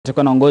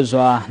Tuko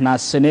naongozwa na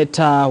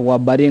seneta wa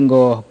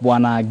Baringo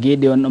Bwana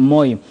Gideon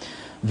Moi.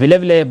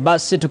 Vile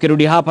basi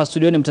tukirudi hapa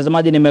studioni,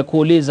 mtazamaji,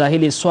 nimekuuliza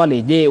hili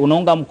swali: je,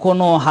 unaunga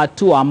mkono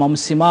hatua ama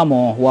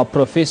msimamo wa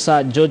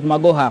Profesa George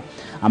Magoha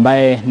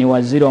ambaye ni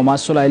waziri wa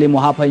masuala ya elimu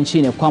hapa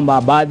nchini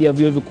kwamba baadhi ya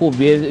vyuo vikuu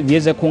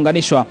viweze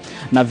kuunganishwa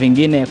na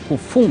vingine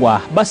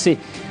kufungwa? Basi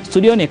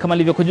studioni kama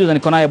nilivyokujuza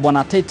niko naye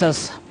Bwana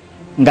Titus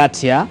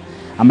Ngatia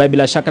ambaye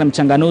bila shaka ni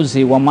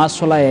mchanganuzi wa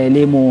masuala ya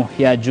elimu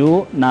ya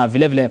juu na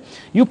vile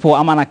yupo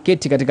ama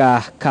anaketi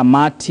katika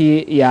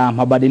kamati ya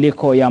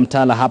mabadiliko ya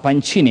mtaala hapa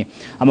nchini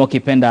ama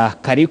ukipenda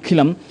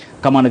curriculum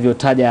kama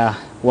wanavyotaja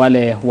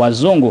wale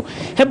wazungu.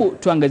 Hebu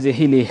tuangazie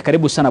hili.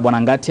 Karibu sana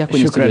Bwana Ngatia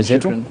kwenye studio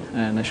zetu.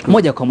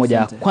 Moja kwa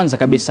moja, kwanza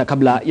kabisa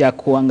kabla ya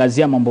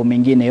kuangazia mambo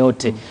mengine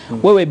yote,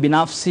 wewe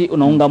binafsi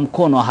unaunga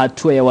mkono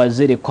hatua ya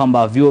waziri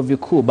kwamba vyuo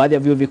vikuu, baadhi ya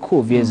vyuo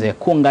vikuu viweze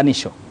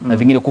kuunganishwa na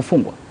vingine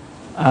kufungwa?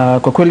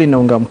 Kwa kweli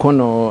naunga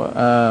mkono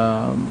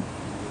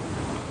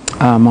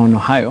maono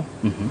hayo.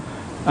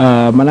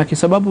 Manake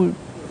sababu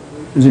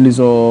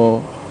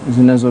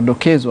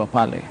zinazodokezwa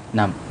pale.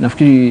 Naam.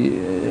 Nafikiri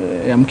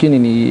yamkini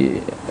ni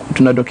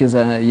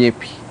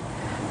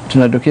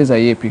tunadokeza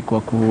yepi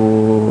kwa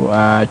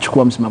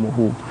kuchukua msimamo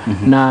huu.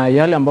 Na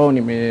yale ambao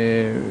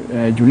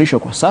nimejulishwa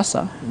kwa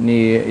sasa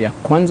ni ya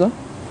kwanza,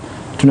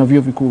 tuna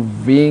vyuo vikuu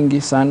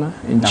vingi sana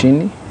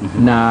nchini.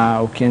 Na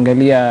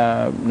ukiangalia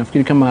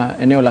nafikiri kama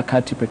eneo la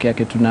kati peke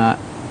yake tuna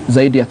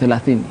zaidi ya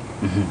 30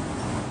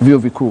 vyuo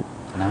vikuu.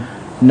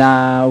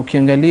 Na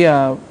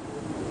ukiangalia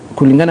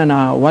kulingana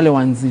na wale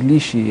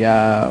waanzilishi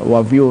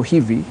wa vyuo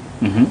hivi,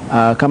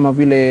 kama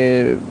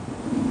vile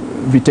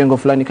vitengo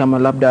fulani, kama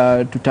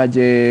labda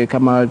tutaje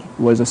kama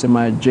waweza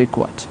sema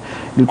JKUAT,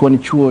 ilikuwa ni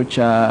chuo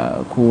cha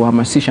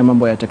kuhamasisha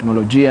mambo ya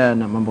teknolojia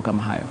na mambo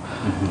kama hayo.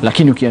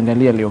 Lakini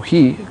ukiangalia leo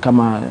hii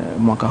kama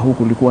mwaka huu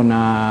kulikuwa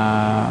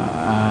na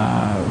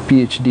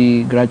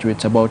PhD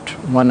graduates about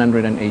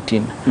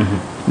 118.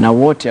 Na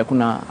wote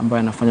hakuna ambaye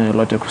anafanya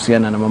lolote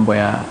kuhusiana na mambo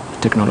ya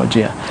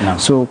teknolojia.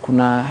 So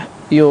kuna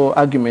hiyo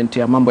argument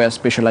ya mambo ya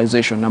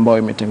specialization ambayo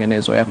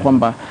imetengenezwa ya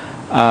kwamba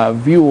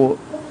vyuo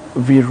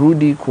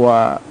virudi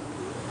kwa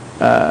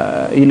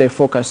ile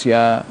focus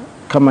ya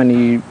kama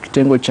ni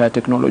kitengo cha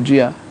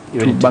teknolojia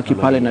tubaki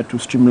pale na to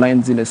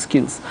streamline zile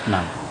skills.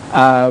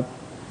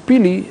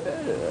 Pili,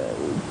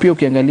 pia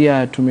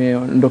ukiangalia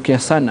tumeondokea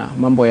sana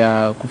mambo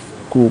ya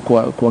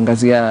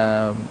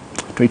kuangazia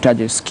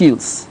tuhitaji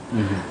skills,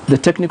 the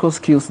technical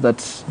skills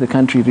that the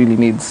country really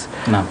needs.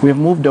 We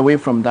have moved away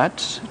from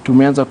that.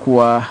 Tumeanza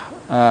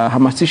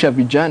kuhamasisha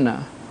vijana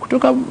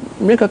kutoka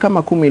miaka kama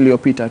 10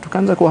 iliyopita,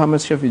 tukaanza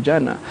kuhamasisha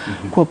vijana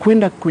kwa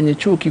kwenda kwenye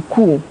chuo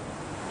kikuu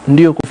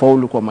ndio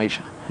kufaulu kwa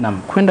maisha.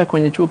 Kwenda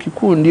kwenye chuo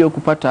kikuu ndio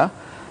kupata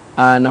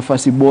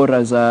nafasi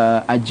bora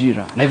za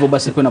ajira. Na hivyo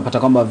basi kuna unapata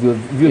kwamba vyuo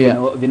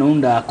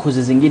vinaunda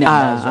kozi zingine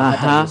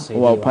ambazo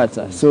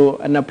wapata. So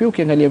na pia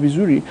ukiangalia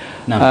vizuri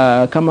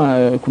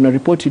kama kuna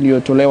ripoti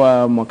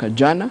iliyotolewa mwaka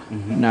jana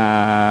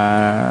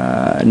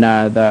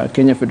na the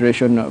Kenya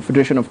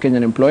Federation of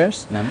Kenyan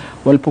Employers,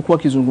 walipokuwa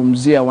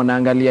kizungumzia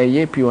wanaangalia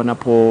yepi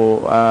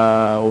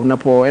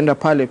unapoenda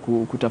pale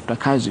kutafuta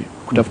kazi,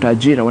 kutafuta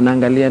ajira,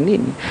 wanaangalia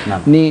nini?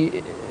 Ni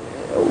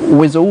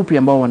uwezo upi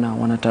ambao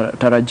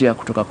wanatarajia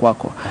kutoka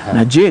kwako.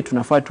 Na je,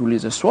 tunafaa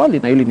tuulize swali,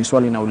 na hili ni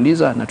swali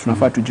nauliza na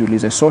tunafaa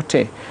tujiulize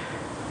sote,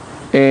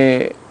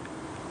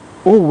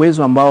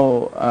 uwezo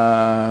ambao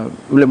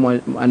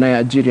ule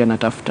anayeajiri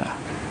anatafuta,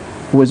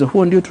 uwezo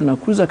huo ndio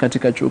tunakuza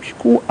katika chuo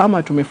kikuu,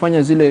 ama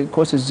tumefanya zile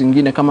courses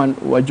zingine? Kama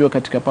wajua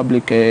katika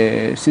public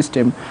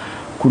system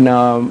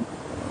kuna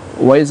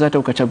waweza hata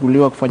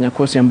ukachaguliwa kufanya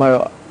course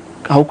ambayo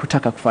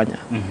haukutaka kufanya,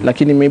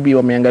 lakini maybe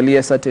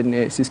wameangalia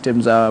certain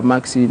systems za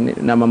maxi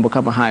na mambo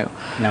kama hayo.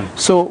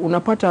 So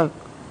unapata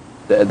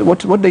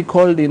what they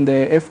called in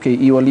the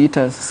FKE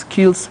waliita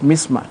skills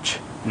mismatch.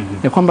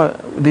 Ya kwamba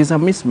there's a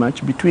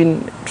mismatch between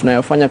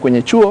tunayofanya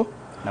kwenye chuo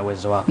na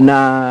uwezo wako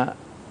na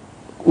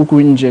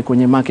huku nje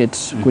kwenye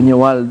market, kwenye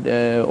world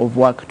of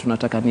work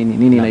tunataka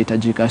nini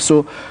inahitajika.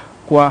 So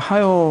kwa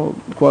hayo,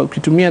 kwa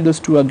kutumia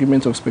those two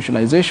arguments of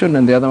specialization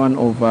and the other one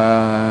of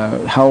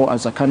how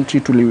as a country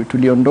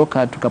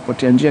tuliondoka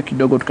tukapotea njia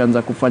kidogo,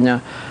 tukaanza kufanya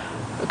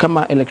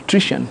kama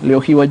electrician. Leo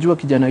hii wajua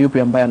kijana yupi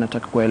ambaye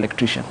anataka kuwa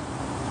electrician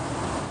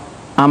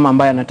ama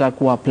ambaye anataka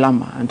kuwa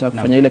plumber, anataka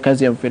kufanya ile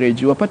kazi ya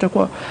mfereji? Wapata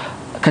kwa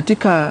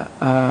katika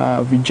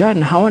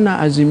vijana hawana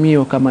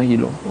azimio kama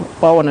hilo.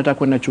 Wao wanataka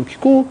kwenda chuo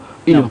kikuu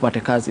ili wapate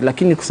kazi,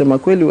 lakini kusema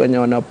kweli wenye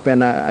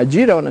wanapenda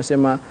ajira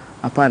wanasema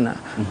hapana,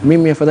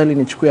 mimi afadhali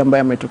nichukue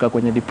ambaye ametoka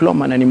kwenye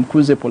diploma na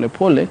nimkuze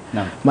polepole,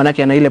 maana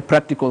yake ana ile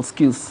practical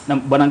skills. Na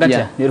Bwana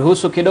Ngatia,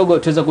 niruhusu kidogo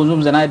tuweze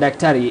kuzungumza naye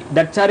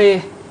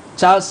Daktari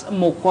Charles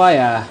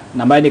Mukwaya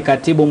ambaye ni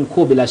katibu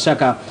mkuu bila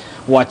shaka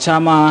wa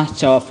chama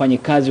cha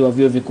wafanyikazi wa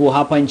vyuo vikuu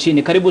hapa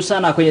nchini. Karibu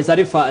sana kwenye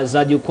taarifa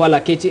za jukwaa la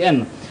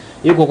KTN.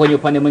 Yuko kwenye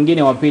upande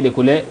mwingine wa pili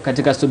kule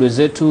katika studio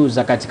zetu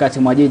za katikati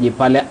mwa jiji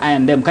pale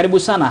I&M. Karibu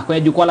sana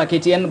kwenye jukwaa la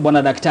KTN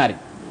Bwana Daktari.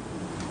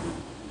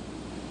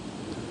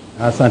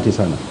 Asante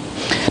sana.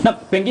 Na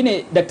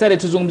pengine daktari,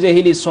 tuzungumzie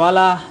hili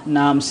swala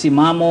na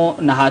msimamo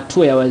na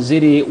hatua ya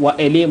waziri wa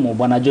elimu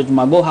Bwana George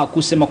Magoha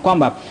kusema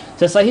kwamba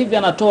sasa hivi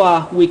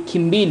anatoa wiki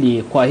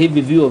 2 kwa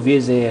hivi vyuo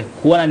viweze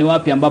kuona ni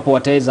wapi ambapo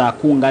wataweza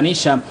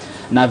kuunganisha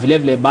na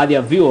vile baadhi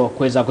ya vyuo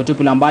kuweza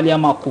kutupilia mbali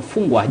ama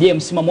kufungwa. Je,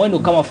 msimamo wenu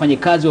kama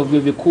wafanyikazi wa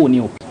vyuo vikuu ni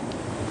upi?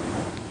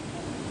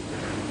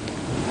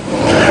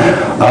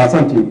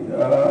 Asante.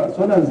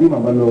 Swala nzima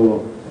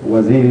ambalo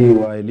waziri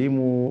wa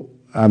elimu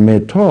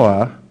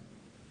ametoa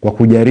kwa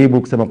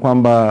kujaribu kusema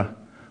kwamba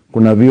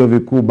kuna vyuo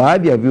vikuu,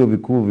 baadhi ya vyuo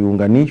vikuu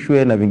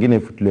viunganishwe na vingine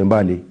vifutiliwe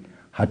mbali,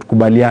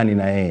 hatukubaliani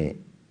na yeye.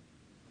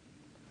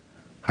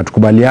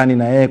 Hatukubaliani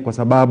na yeye kwa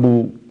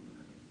sababu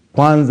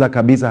kwanza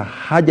kabisa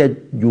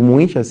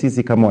hajajumuisha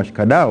sisi kama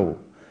washikadau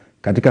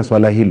katika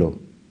swala hilo.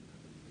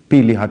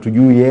 Pili,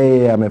 hatujui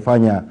yeye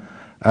amefanya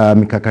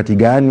mikakati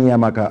gani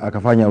ama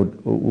akafanya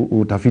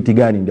utafiti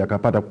gani ndio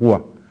akapata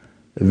kuwa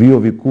vyuo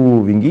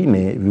vikuu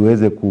vingine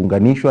viweze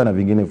kuunganishwa na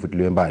vingine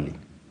vifutiliwe mbali.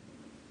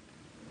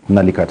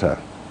 Nalikataa.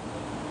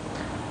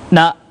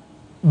 Na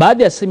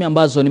baadhi ya sehemu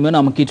ambazo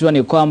nimeona mkitoa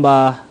ni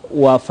kwamba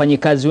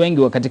wafanyikazi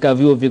wengi katika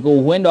vyuo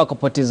vikuu huenda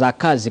wakapoteza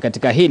kazi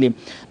katika hili,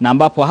 na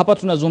ambapo hapa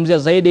tunazungumzia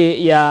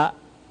zaidi ya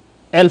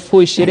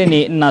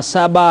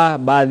 27,000,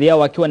 baadhi yao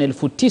wakiwa ni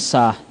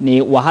 9,000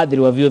 ni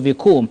wahadhiri wa vyuo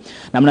vikuu,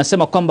 na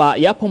mnasema kwamba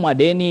yapo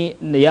madeni,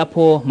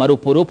 yapo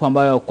marupurupu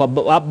ambayo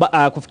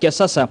kufikia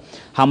sasa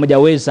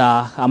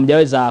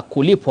hamjaweza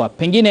kulipwa.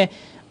 Pengine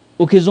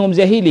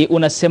ukizungumzia hili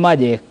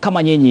unasemaje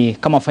kama nyinyi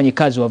kama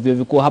wafanyikazi wa vyuo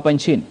vikuu hapa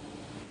nchini?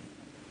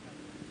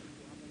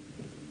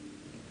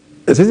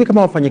 Sisi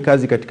kama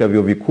wafanyikazi katika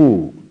vyuo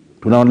vikuu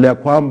tunaonelea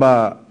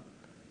kwamba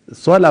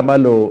swala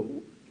ambalo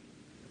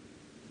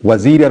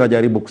waziri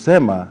anajaribu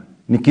kusema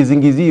ni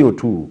kizingizio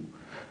tu.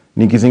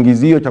 Ni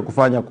kizingizio cha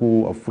kufanya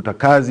kufuta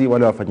kazi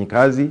wale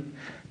wafanyikazi,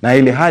 na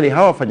ile hali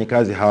hawa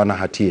wafanyikazi hawana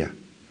hatia.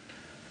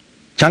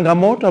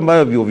 Changamoto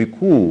ambayo vyuo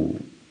vikuu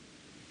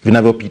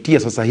vinavyopitia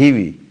sasa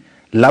hivi,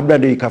 labda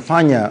ndio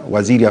ikafanya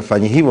waziri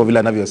afanye hivyo vile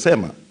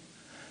anavyosema,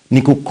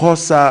 ni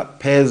kukosa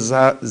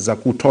pesa za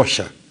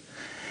kutosha.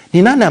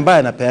 Ni nani ambaye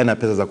anapeana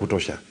pesa za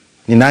kutosha?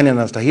 Ni nani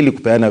anastahili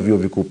kupeana vyuo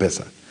vikuu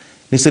pesa?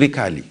 Ni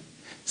serikali.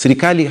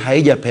 Serikali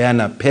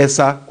haijapeana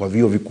pesa kwa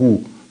vyuo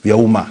vikuu vya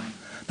umma.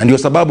 Na ndio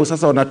sababu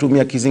sasa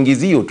wanatumia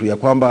kizingizio tu ya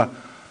kwamba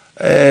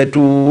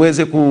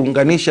tuweze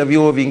kuunganisha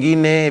vyuo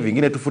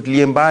vingine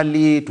tufutilie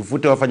mbali,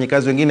 tufute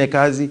wafanyikazi wengine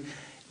kazi.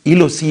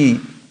 Hilo si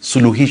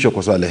suluhisho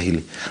kwa swala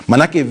hili.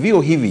 Manake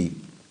vyuo hivi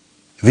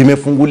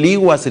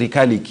vimefunguliwa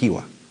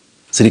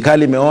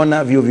serikali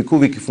imeona vyuo vikuu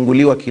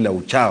vikifunguliwa kila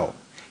uchao.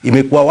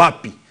 Imekuwa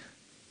wapi?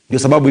 Ndio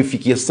sababu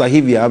ifikie sasa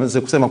hivi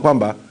aanze kusema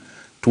kwamba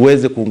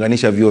tuweze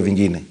kuunganisha vyuo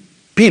vingine.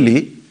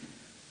 Pili,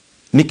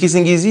 ni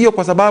kisingizio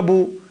kwa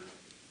sababu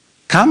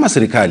kama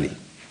serikali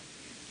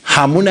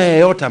hamuna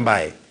yeyote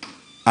ambaye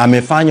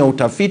amefanya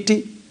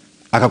utafiti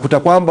akakuta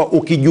kwamba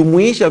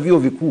ukijumuisha vyuo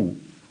vikuu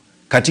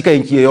katika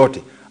nchi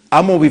yoyote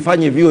ama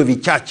uvifanye vyuo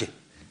vichache,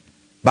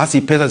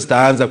 basi pesa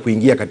zitaanza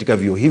kuingia katika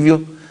vyuo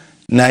hivyo,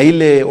 na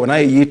ile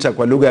wanayoiita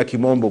kwa lugha ya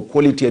kimombo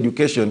quality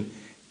education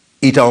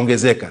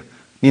itaongezeka.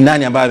 Ni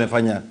nani ambaye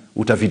amefanya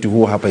utafiti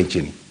huo hapa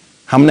nchini?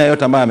 Hamna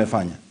yeyote ambaye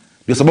amefanya.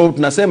 Ndio sababu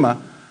tunasema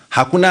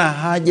hakuna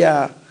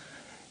haja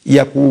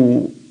ya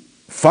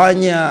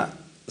kufanya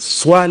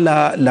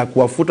swala la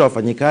kuwafuta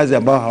wafanyikazi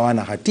ambao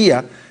hawana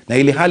hatia, na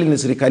ile hali ni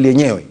serikali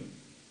yenyewe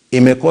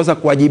imekosa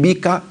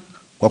kuwajibika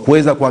kwa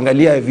kuweza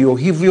kuangalia vyuo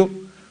hivyo,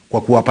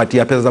 kwa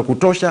kuwapatia pesa za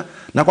kutosha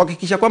na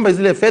kuhakikisha kwamba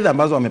zile fedha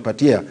ambazo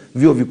wamepatia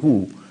vyuo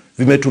vikuu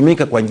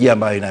vimetumika kwa njia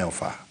ambayo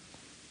inayofaa.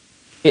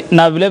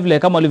 Na vile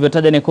kama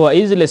ulivyotaja ni kwa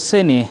hizi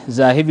leseni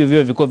za hivi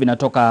vyuo vikuu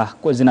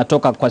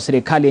zinatoka kwa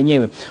serikali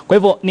yenyewe. Kwa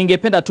hivyo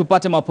ningependa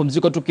tupate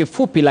mapumziko tu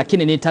kifupi,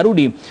 lakini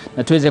nitarudi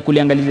na tuweze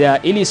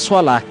kuliangalia ili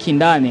swala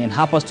kindani.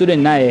 Hapa studio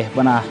naye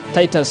Bwana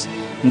Titus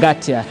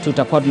Ngatia,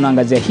 tutakuwa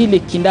tunaangazia hili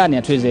kindani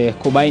na tuweze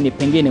kubaini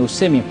pengine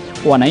usemi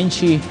wa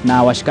wananchi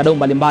na washikadau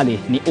mbalimbali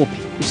ni upi.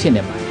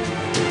 Usiende mbali.